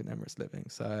stacked in Emirates Living.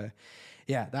 So,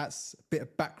 yeah, that's a bit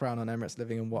of background on Emirates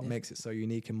Living and what makes it so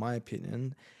unique, in my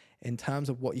opinion. In terms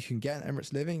of what you can get in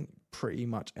Emirates Living, pretty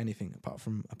much anything apart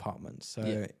from apartments.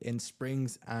 So in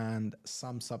Springs and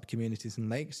some sub-communities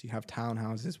and lakes, you have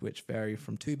townhouses which vary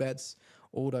from 2 beds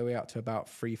all the way up to about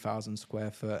 3,000 square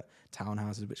foot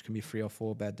townhouses, which can be 3 or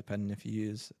 4 bed, depending if you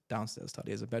use downstairs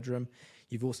study as a bedroom.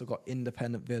 You've also got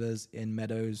independent villas in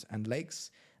meadows and lakes.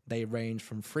 They range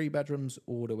from 3 bedrooms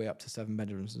all the way up to 7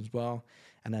 bedrooms as well.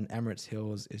 And then Emirates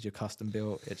Hills is your custom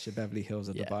built. It's your Beverly Hills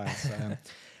of Dubai. So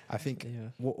I think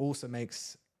what also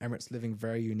makes Emirates Living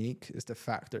very unique is the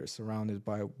fact that it's surrounded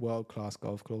by world-class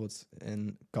golf clubs,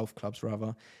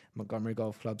 Montgomery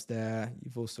Golf Club's there.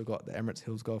 You've also got the Emirates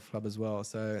Hills Golf Club as well.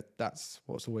 So that's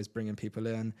what's always bringing people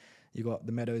in. You got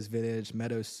the Meadows Village,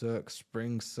 Meadows Souk,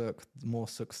 Springs Souk, more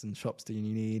souks and shops than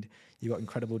you need. You got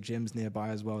incredible gyms nearby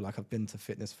as well. Like I've been to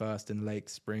Fitness First in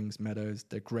Lakes, Springs, Meadows.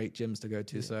 They're great gyms to go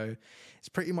to. Yeah. So it's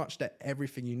pretty much that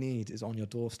everything you need is on your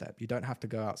doorstep. You don't have to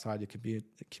go outside your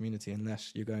community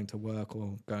unless you're going to work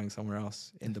or going somewhere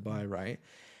else in Dubai, right?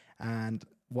 And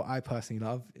what I personally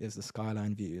love is the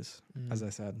skyline views. As I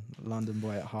said, London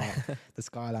boy at heart. The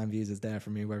skyline views is there for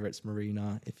me, whether it's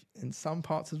Marina. If in some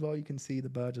parts as well, you can see the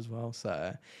Burj as well.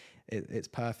 So it's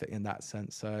perfect in that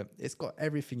sense. So it's got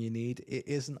everything you need. It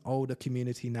is an older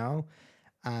community now.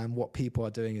 And what people are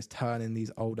doing is turning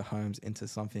these older homes into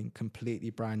something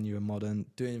completely brand new and modern,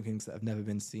 doing things that have never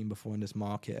been seen before in this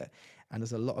market. And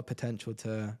there's a lot of potential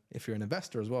to, if you're an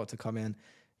investor as well, to come in,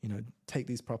 you know, take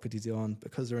these properties on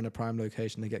because they're in a prime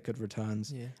location, they get good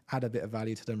returns, add a bit of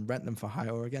value to them, rent them for higher,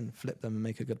 or again, flip them and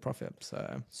make a good profit.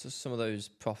 So some of those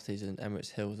properties in Emirates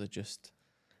Hills are just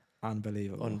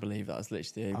unbelievable. That's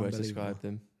literally a way to describe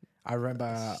them. I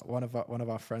remember one of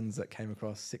our friends that came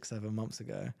across 6-7 months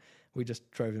ago. We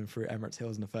just drove him through Emirates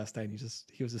Hills on the first day, and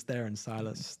he was just there in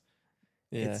silence.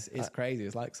 Yeah, it's crazy.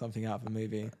 It's like something out of a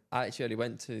movie. I actually only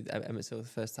went to Emirates Hills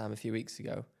the first time a few weeks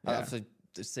ago. Yeah.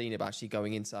 I've seen it, but actually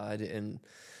going inside it,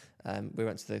 and we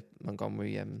went to the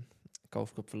Montgomery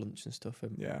golf club for lunch and stuff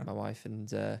with my wife,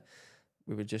 and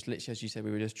we were just literally, as you said,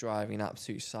 we were just driving in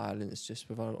absolute silence, just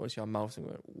with our mouths, and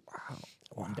we went, wow.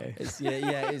 One day. It's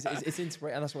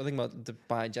inspirational, and that's what I think about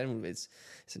Dubai in general. It's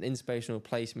an inspirational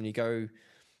place when you go.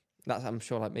 That's, I'm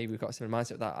sure, like maybe we've got a similar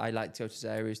mindset with that. I like to go to those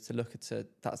areas to look at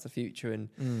that's the future, and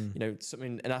you know,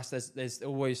 something. And there's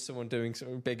always someone doing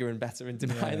something bigger and better in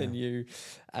Dubai than you.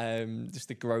 Just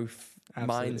the growth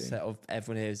mindset of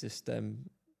everyone here is just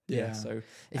So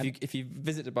if you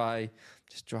visit Dubai,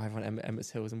 just drive on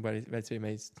Emirates Hills and ready to be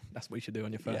amazed. That's what you should do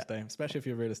on your first day, especially if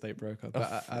you're a real estate broker.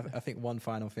 But I think one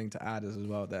final thing to add is as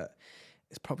well that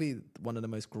it's probably one of the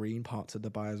most green parts of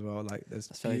Dubai as well. Like there's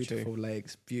beautiful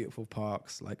lakes, beautiful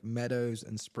parks, like meadows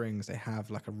and springs. They have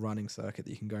like a running circuit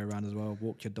that you can go around as well.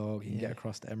 Walk your dog, you can get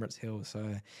across the Emirates Hills.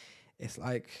 So it's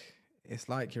like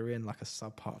you're in like a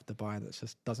sub part of Dubai that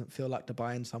just doesn't feel like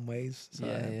Dubai in some ways. So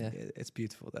it's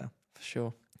beautiful there. For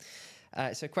sure.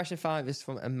 So question 5 is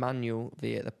from Emmanuel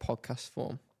via the podcast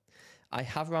form. I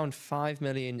have around 5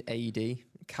 million AED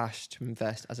cash to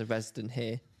invest as a resident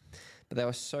here, but there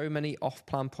are so many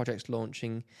off-plan projects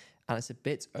launching and it's a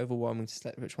bit overwhelming to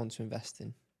select which one to invest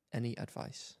in. Any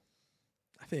advice?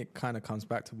 I think it kind of comes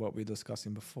back to what we were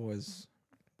discussing before, is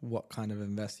what kind of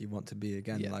investor you want to be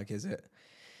again. Like, is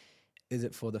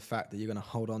it for the fact that you're going to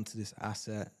hold on to this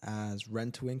asset as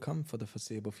rental income for the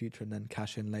foreseeable future and then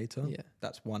cash in later? Yeah.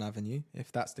 That's one avenue.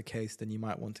 If that's the case, then you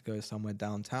might want to go somewhere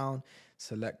downtown.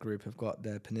 Select Group have got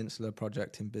their Peninsula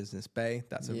project in Business Bay.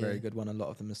 That's a very good one. A lot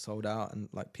of them are sold out, and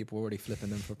like people are already flipping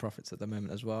them for profits at the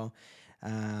moment as well.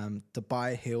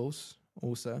 Dubai Hills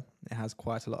also, it has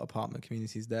quite a lot of apartment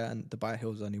communities there, and Dubai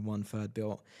Hills is only 1/3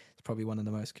 built. It's probably one of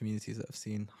the most communities that have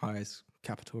seen highest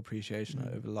capital appreciation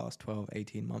over the last 12,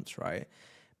 18 months, right?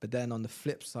 But then on the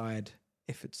flip side,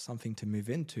 if it's something to move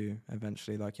into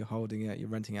eventually, like you're holding it, you're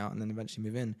renting out, and then eventually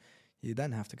move in, you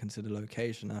then have to consider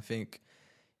location. I think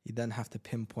you then have to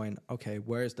pinpoint, okay,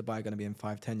 where is Dubai going to be in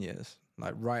 5-10 years?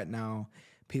 Like right now,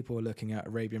 people are looking at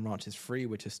Arabian Ranches 3,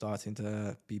 which is starting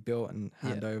to be built and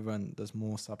hand over, and there's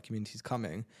more sub-communities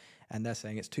coming, and they're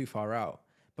saying it's too far out.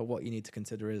 But what you need to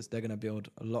consider is they're going to build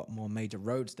a lot more major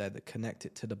roads there that connect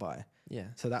it to Dubai. Yeah.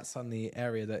 So that's suddenly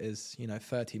area that is,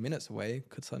 30 minutes away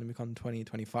could suddenly become 20,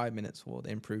 25 minutes, or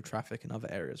they improve traffic in other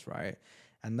areas, right?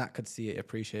 And that could see it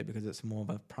appreciate because it's more of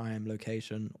a prime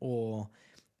location, or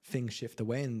things shift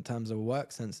away in terms of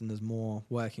work sense, and there's more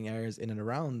working areas in and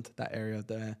around that area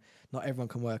there. Not everyone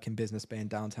can work in Business Bay in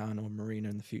downtown or Marina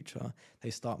in the future.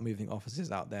 They start moving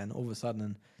offices out there, and all of a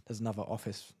sudden there's another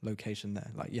office location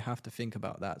there. Like, you have to think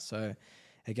about that. So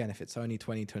again, if it's only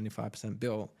 20-25%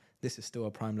 built, this is still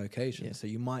a prime location. Yeah. So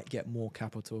you might get more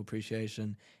capital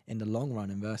appreciation in the long run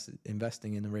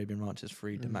investing in Arabian Ranches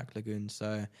 3, Damac Lagoon.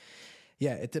 So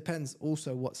yeah, it depends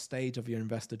also what stage of your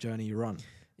investor journey you're on.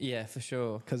 Yeah, for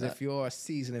sure. Because if you're a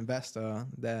seasoned investor,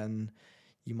 then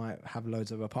you might have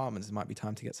loads of apartments. It might be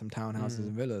time to get some townhouses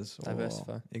and villas.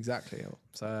 Diversify. Exactly.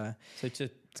 So to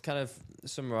kind of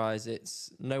summarize,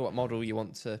 it's know what model you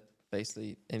want to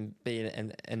basically be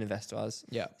an investor as.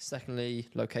 Yeah. Secondly,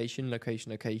 location,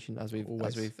 as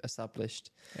we've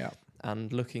established. Yeah.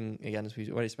 And looking, again, as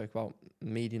we already spoke about,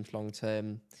 medium to long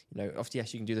term, obviously,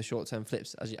 yes, you can do the short term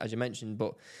flips, as you mentioned,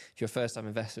 but if you're a first time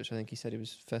investor, which I think he said he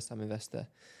was first time investor,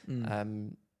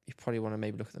 you probably want to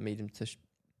maybe look at the medium to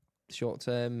short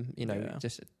term,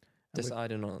 just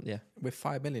deciding on, With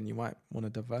 5 million, you might want to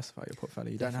diversify your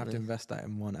portfolio. You don't have to invest that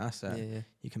in one asset. Yeah.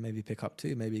 You can maybe pick up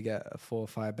 2, maybe get a 4 or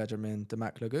 5 bedroom in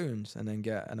Damac Lagoons, and then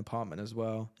get an apartment as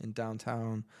well in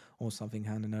downtown, or something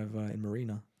handing over in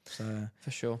Marina. So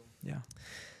for sure. Yeah.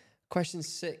 Question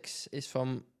 6 is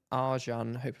from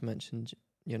Arjan. Hope I mentioned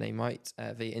your name right,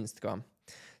 via Instagram.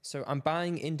 So I'm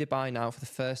buying in Dubai now for the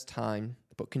first time,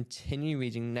 but continue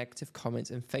reading negative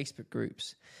comments in Facebook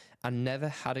groups and never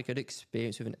had a good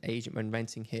experience with an agent when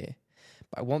renting here.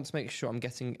 But I want to make sure I'm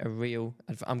getting real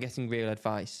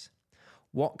advice.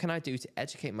 What can I do to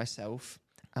educate myself,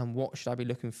 and what should I be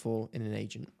looking for in an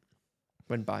agent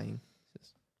when buying?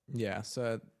 Yeah,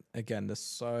 so again, there's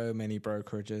so many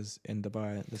brokerages in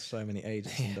Dubai. There's so many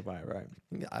agents in Dubai, right?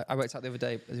 I worked out the other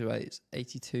day, it's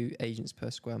 82 agents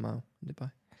per square mile in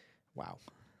Dubai. Wow.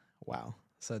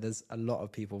 So there's a lot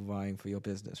of people vying for your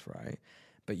business, right?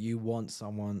 But you want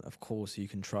someone, of course, you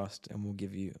can trust and will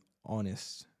give you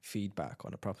honest feedback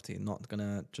on a property, not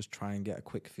gonna just try and get a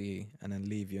quick fee and then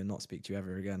leave you and not speak to you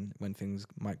ever again when things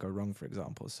might go wrong, for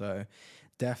example. So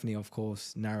definitely, of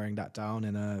course, narrowing that down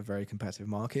in a very competitive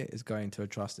market is going to a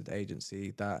trusted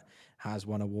agency that has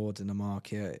won awards in the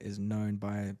market, is known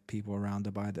by people around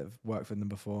Dubai that have worked with them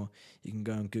before. You can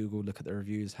go on Google, look at the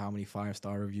reviews, how many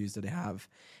 5-star reviews do they have,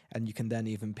 and you can then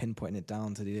even pinpoint it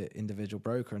down to the individual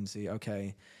broker and see,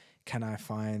 okay, can I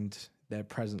find their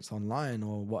presence online,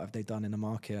 or what have they done in the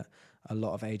market? A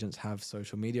lot of agents have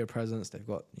social media presence. They've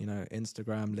got,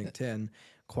 Instagram, LinkedIn.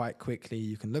 Quite quickly,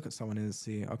 you can look at someone and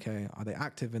see, okay, are they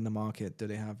active in the market? Do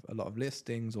they have a lot of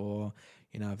listings, or,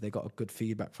 have they got a good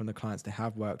feedback from the clients they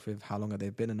have worked with? How long have they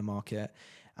been in the market?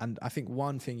 And I think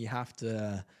one thing you have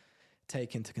to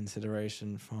take into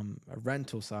consideration from a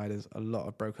rental side is a lot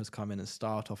of brokers come in and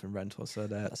start off in rental. So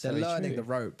they're learning the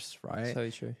ropes, right? So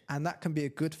true. And that can be a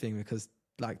good thing because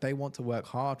they want to work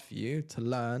hard for you to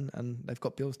learn, and they've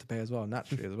got bills to pay as well,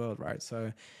 naturally as well, right?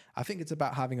 So I think it's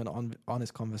about having an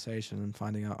honest conversation and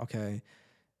finding out, okay,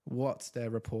 what's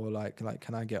their rapport like?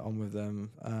 Can I get on with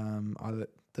them?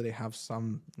 Do they have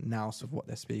some nous of what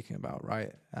they're speaking about,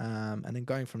 right? And then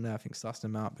going from there, I think suss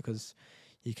them out, because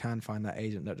you can find that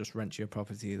agent that just rents you a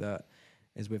property that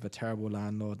is with a terrible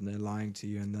landlord and they're lying to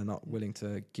you and they're not willing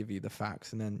to give you the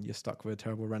facts, and then you're stuck with a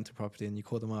terrible rental property and you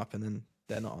call them up and then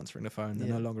they're not answering the phone. They're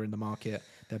no longer in the market.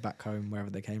 They're back home wherever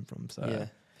they came from. So yeah,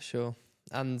 for sure.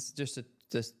 And just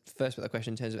first bit of the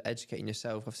question in terms of educating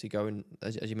yourself, obviously going,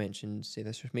 as you mentioned, see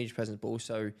their social media presence, but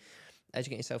also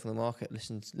educating yourself on the market,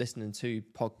 listening to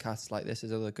podcasts like this.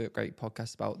 There's other great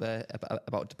podcasts about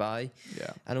Dubai.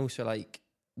 Yeah. And also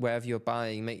wherever you're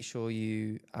buying, make sure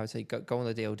I would say go on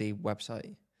the DLD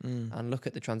website and look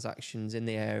at the transactions in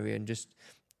the area, and just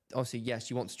obviously, yes,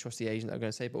 you want to trust the agent, they're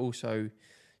going to say, but also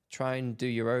try and do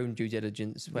your own due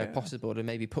diligence where possible, and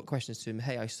maybe put questions to them.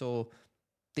 Hey, I saw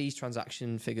these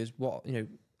transaction figures. What,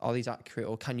 are these accurate,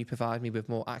 or can you provide me with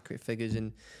more accurate figures?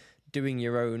 And doing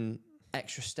your own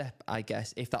extra step, I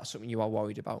guess, if that's something you are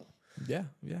worried about. Yeah,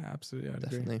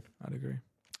 absolutely. I'd agree.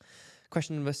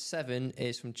 Question number 7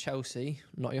 is from Chelsea,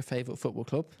 not your favourite football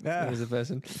club. Yeah. As a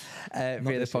person, via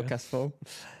the podcast form.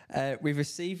 We've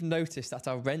received notice that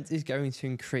our rent is going to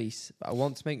increase, but I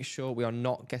want to make sure we are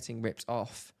not getting ripped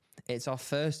off. It's our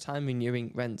first time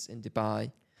renewing rents in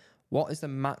Dubai. What is the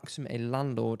maximum a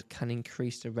landlord can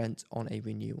increase the rent on a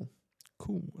renewal?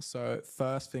 Cool. So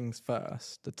first things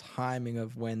first, the timing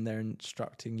of when they're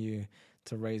instructing you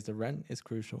to raise the rent is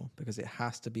crucial, because it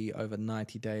has to be over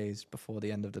 90 days before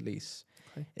the end of the lease.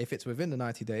 Okay. If it's within the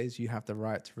 90 days, you have the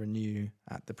right to renew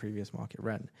at the previous market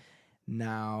rent.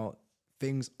 Now,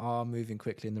 things are moving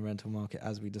quickly in the rental market,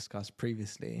 as we discussed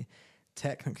previously.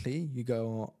 Technically, you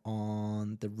go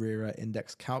on the RERA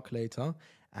index calculator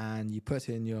and you put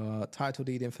in your title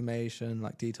deed information,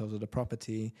 like details of the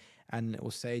property, and it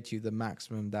will say to you the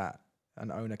maximum that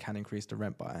an owner can increase the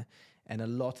rent by. And a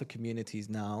lot of communities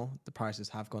now, the prices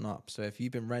have gone up. So if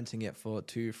you've been renting it for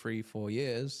 2, 3, 4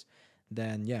 years,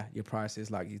 then your price is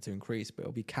likely to increase, but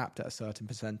it'll be capped at a certain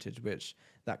percentage, which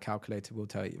that calculator will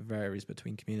tell you varies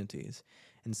between communities.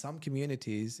 In some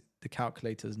communities, the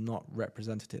calculator is not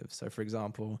representative. So for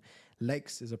example,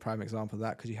 Lakes is a prime example of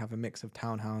that, because you have a mix of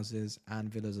townhouses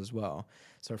and villas as well.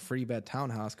 So a 3-bed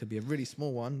townhouse could be a really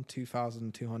small one,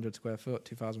 2,200 square foot,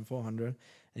 2,400. And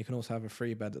you can also have a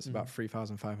 3-bed that's about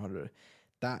 3,500.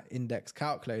 That index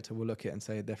calculator will look at it and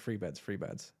say they're 3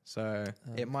 beds. So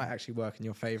it might actually work in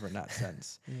your favor in that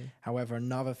sense. However,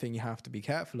 another thing you have to be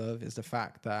careful of is the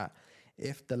fact that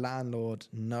if the landlord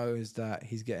knows that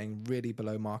he's getting really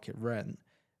below market rent,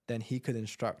 then he could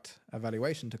instruct a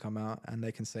valuation to come out and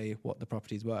they can say what the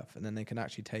property's worth, and then they can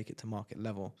actually take it to market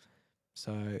level.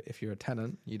 So if you're a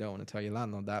tenant, you don't want to tell your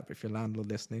landlord that, but if your landlord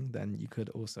listening, then you could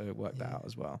also work that out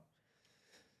as well.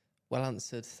 Well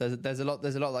answered. There's a lot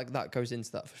like that goes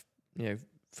into that,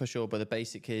 for sure. But the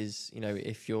basic is,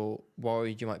 if you're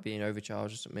worried you might be in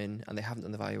overcharge or something and they haven't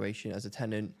done the valuation as a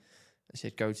tenant, I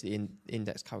said go to the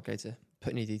index calculator,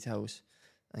 put in your details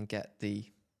and get the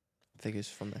figures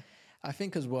from there. I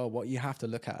think as well, what you have to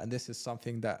look at, and this is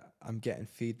something that I'm getting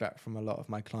feedback from a lot of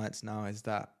my clients now, is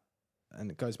that,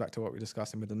 and it goes back to what we're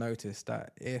discussing with the notice,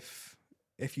 that if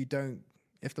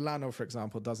the landlord, for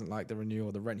example, doesn't like the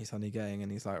renewal, the rent he's suddenly getting,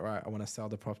 and he's like, right, I want to sell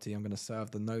the property, I'm going to serve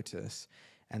the notice,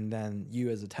 and then you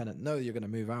as a tenant know you're going to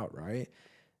move out, right?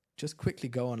 Just quickly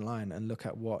go online and look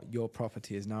at what your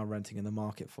property is now renting in the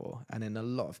market for. And in a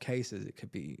lot of cases, it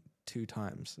could be 2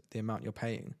 times the amount you're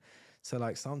paying. So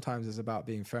like sometimes it's about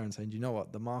being fair and saying, you know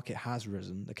what, the market has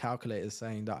risen. The calculator is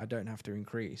saying that I don't have to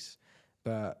increase,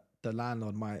 but the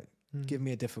landlord might give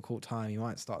me a difficult time. He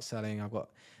might start selling. I've got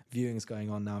viewings going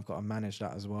on now. I've got to manage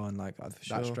that as well. And like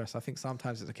that stress, I think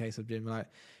sometimes it's a case of being like,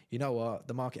 you know what,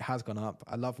 the market has gone up.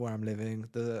 I love where I'm living.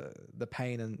 The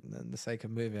pain and the sake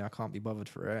of moving, I can't be bothered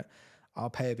for it. I'll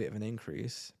pay a bit of an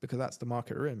increase because that's the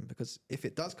market we're in. Because if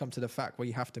it does come to the fact where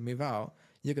you have to move out,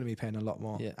 you're going to be paying a lot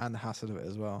more and the hassle of it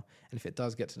as well. And if it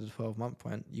does get to the 12-month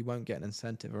point, you won't get an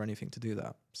incentive or anything to do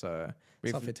that. So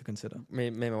something to consider. Me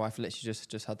and my wife literally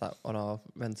just had that on our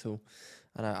rental.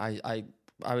 And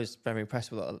I was very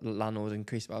impressed with the landlord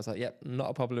increase, but I was like, yep, not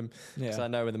a problem. Because I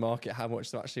know in the market how much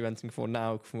they're actually renting for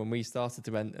now from when we started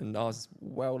to rent, and ours is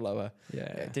well lower.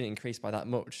 It didn't increase by that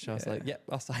much. So I was like, yep,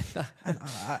 I'll sign that. And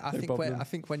I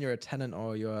think when you're a tenant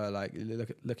or you're like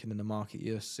looking in the market,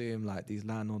 you assume like these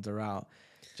landlords are out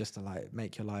just to like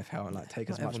make your life hell and like take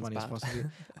as much money as possible.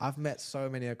 I've met so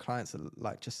many clients that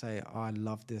like just say, oh, I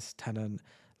love this tenant.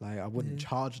 Like I wouldn't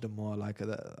charge them more. Like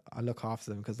I look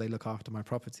after them because they look after my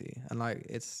property, and like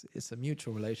it's a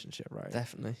mutual relationship, right?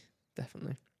 Definitely.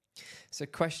 So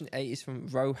question 8 is from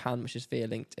Rohan, which is via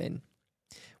LinkedIn.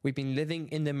 We've been living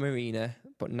in the marina,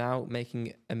 but now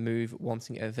making a move,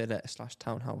 wanting a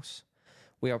villa/townhouse.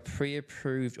 We are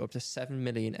pre-approved up to 7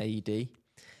 million AED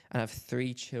and have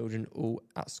 3 children, all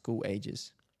at school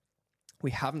ages.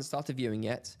 We haven't started viewing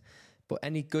yet. But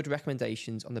any good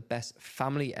recommendations on the best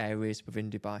family areas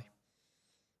within Dubai?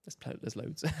 There's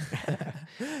loads.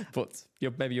 But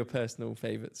maybe your personal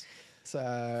favourites. So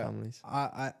families.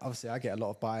 I obviously I get a lot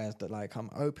of buyers that like, I'm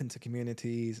open to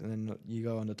communities, and then you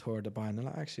go on the tour of Dubai and they're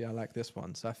like, actually, I like this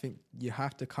one. So I think you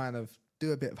have to kind of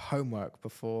do a bit of homework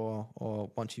before, or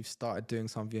once you've started doing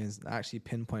some viewings, and actually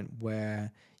pinpoint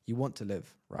where you want to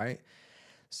live, right?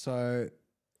 So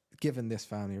given this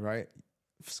family, right?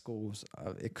 Schools,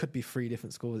 it could be 3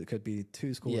 different schools, it could be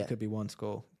 2 schools, it could be 1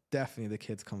 school. Definitely the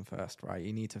kids come first, right?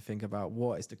 You need to think about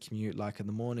what is the commute like in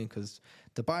the morning, because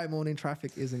Dubai morning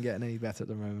traffic isn't getting any better at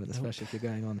the moment, especially if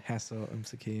you're going on Hessa,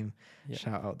 Sakim.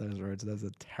 Shout out those roads, those are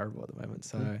terrible at the moment.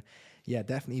 So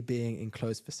definitely being in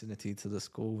close vicinity to the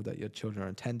school that your children are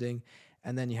attending.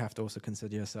 And then you have to also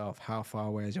consider yourself, how far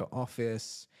away is your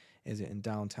office? Is it in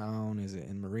downtown? Is it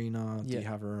in Marina? Do you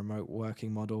have a remote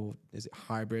working model? Is it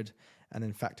hybrid? And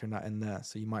then factoring that in there.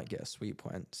 So you might get a sweet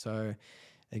point. So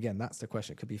again, that's the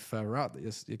question. It could be further out that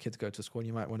your kids go to school and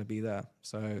you might want to be there.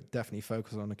 So definitely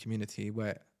focus on a community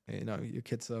where, your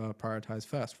kids are prioritized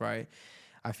first, right?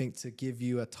 I think to give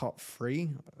you a top 3,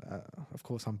 of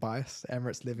course I'm biased.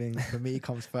 Emirates Living for me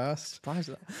comes first.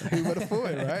 Who would have thought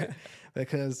it, right?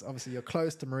 Because obviously you're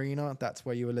close to Marina. That's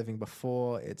where you were living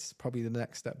before. It's probably the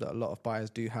next step that a lot of buyers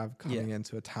do have, coming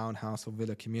into a townhouse or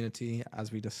villa community,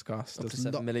 as we discussed. Up to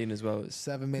 7 million as well.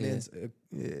 7 million's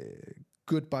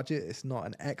good budget. It's not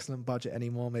an excellent budget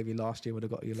anymore. Maybe last year would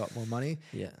have got you a lot more money.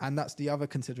 And that's the other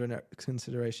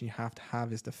consideration you have to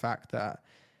have, is the fact that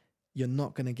you're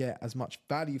not going to get as much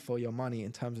value for your money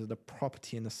in terms of the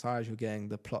property and the size you're getting,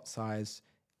 the plot size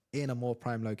in a more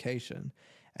prime location.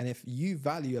 And if you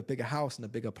value a bigger house and a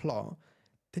bigger plot,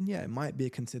 then it might be a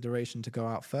consideration to go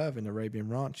out further in Arabian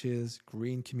Ranches,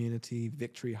 Green Community,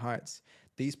 Victory Heights.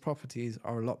 These properties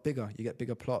are a lot bigger. You get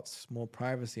bigger plots, more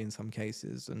privacy in some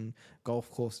cases, and golf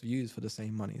course views for the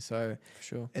same money. So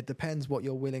it depends what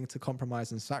you're willing to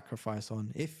compromise and sacrifice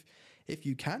on. If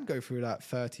you can go through that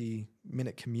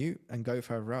 30-minute commute and go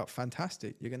further out,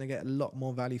 fantastic. You're going to get a lot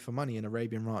more value for money in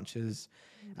Arabian Ranches.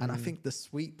 And I think the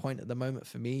sweet point at the moment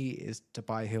for me is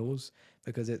Dubai Hills,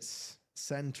 because it's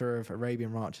center of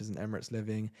Arabian Ranches and Emirates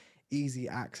Living, easy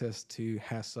access to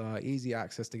Hessa, easy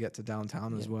access to get to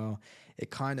downtown as well. It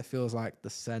kind of feels like the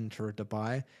center of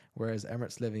Dubai, whereas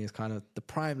Emirates Living is kind of the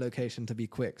prime location to be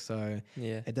quick. So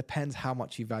it depends how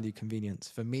much you value convenience.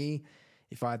 For me,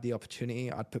 if I had the opportunity,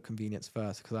 I'd put convenience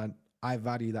first, because I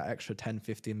value that extra 10,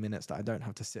 15 minutes that I don't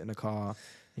have to sit in a car,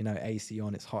 AC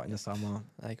on, it's hot in the summer.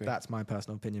 I agree. That's my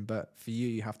personal opinion. But for you,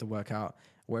 you have to work out,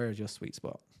 where is your sweet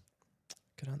spot?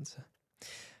 Good answer.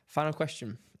 Final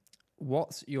question.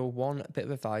 What's your one bit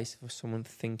of advice for someone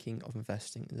thinking of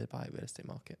investing in the Dubai real estate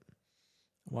market?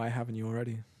 Why haven't you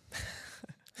already?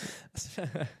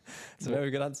 It's a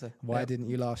very good answer. Why didn't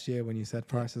you last year when you said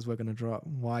prices were going to drop?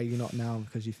 Why are you not now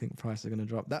because you think prices are going to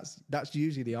drop? That's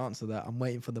usually the answer, that I'm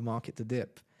waiting for the market to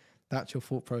dip. That's your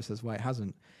thought process why it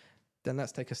hasn't. Then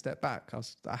let's take a step back.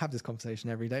 I have this conversation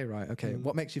every day, right? Okay,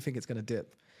 what makes you think it's going to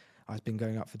dip? It's been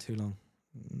going up for too long.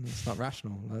 It's not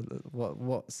rational.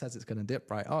 What says it's going to dip,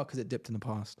 right? Oh, because it dipped in the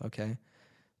past. Okay.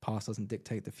 Past doesn't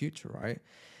dictate the future, right?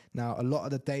 Now, a lot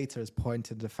of the data has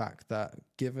pointed to the fact that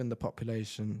given the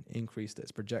population increase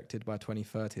that's projected by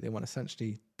 2030, they want to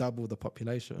essentially double the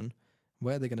population.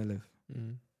 Where are they going to live?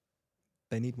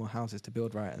 They need more houses to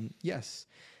build, right? And yes,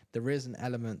 there is an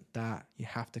element that you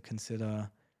have to consider.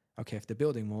 Okay, if they're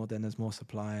building more, then there's more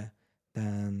supply,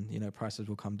 then, prices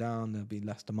will come down, there'll be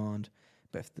less demand.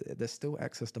 But if there's still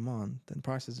excess demand, then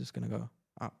prices are just going to go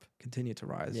up, continue to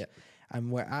rise. Yeah. And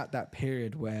we're at that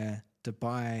period where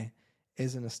Dubai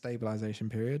isn't a stabilization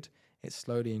period. It's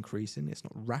slowly increasing. It's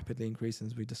not rapidly increasing,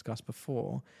 as we discussed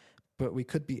before, but we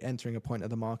could be entering a point of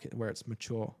the market where it's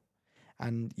mature.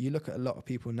 And you look at a lot of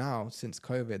people now, since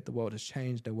COVID, the world has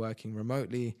changed. They're working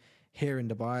remotely here in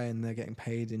Dubai and they're getting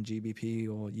paid in GBP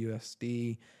or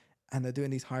USD. And they're doing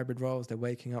these hybrid roles. They're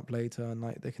waking up later and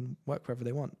they can work wherever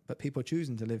they want. But people are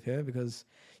choosing to live here because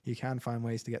you can find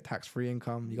ways to get tax-free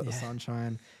income. You got the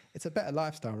sunshine. It's a better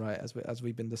lifestyle, right? As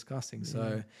we've been discussing.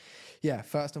 So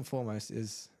first and foremost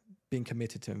is being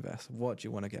committed to invest. What do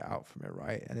you want to get out from it,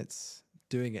 right? And it's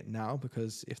doing it now,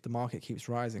 because if the market keeps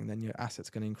rising, then your asset's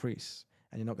going to increase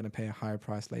and you're not going to pay a higher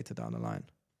price later down the line.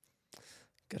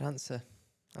 Good answer.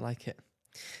 I like it.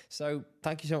 So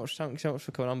thank you so much. Thank you so much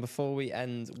for coming on. Before we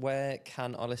end, where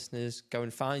can our listeners go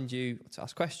and find you to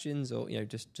ask questions, or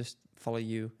just follow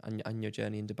you and your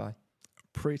journey in Dubai?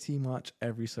 Pretty much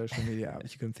every social media app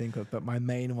you can think of, but my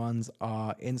main ones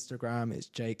are Instagram. It's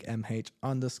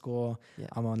JakeMH_. Yeah.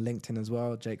 I'm on LinkedIn as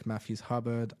well, Jake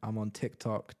Matthews-Hubbard. I'm on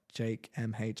TikTok,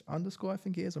 JakeMH_. I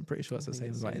think it is. I'm pretty sure it's the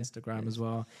same as my Instagram as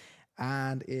well.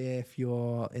 And if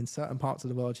you're in certain parts of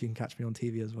the world, you can catch me on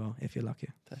TV as well, if you're lucky.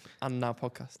 Perfect. And now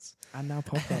podcasts.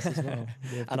 As well.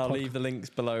 And I'll leave the links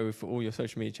below for all your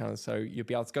social media channels. So you'll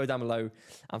be able to go down below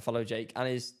and follow Jake and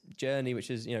his journey, which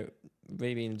is,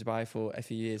 really been in Dubai for a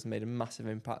few years and made a massive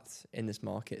impact in this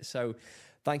market. So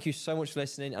thank you so much for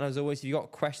listening. And as always, if you've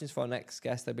got questions for our next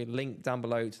guest, there'll be a link down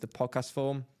below to the podcast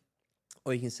form,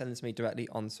 or you can send them to me directly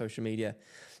on social media.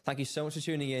 Thank you so much for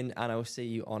tuning in, and I will see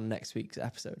you on next week's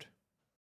episode.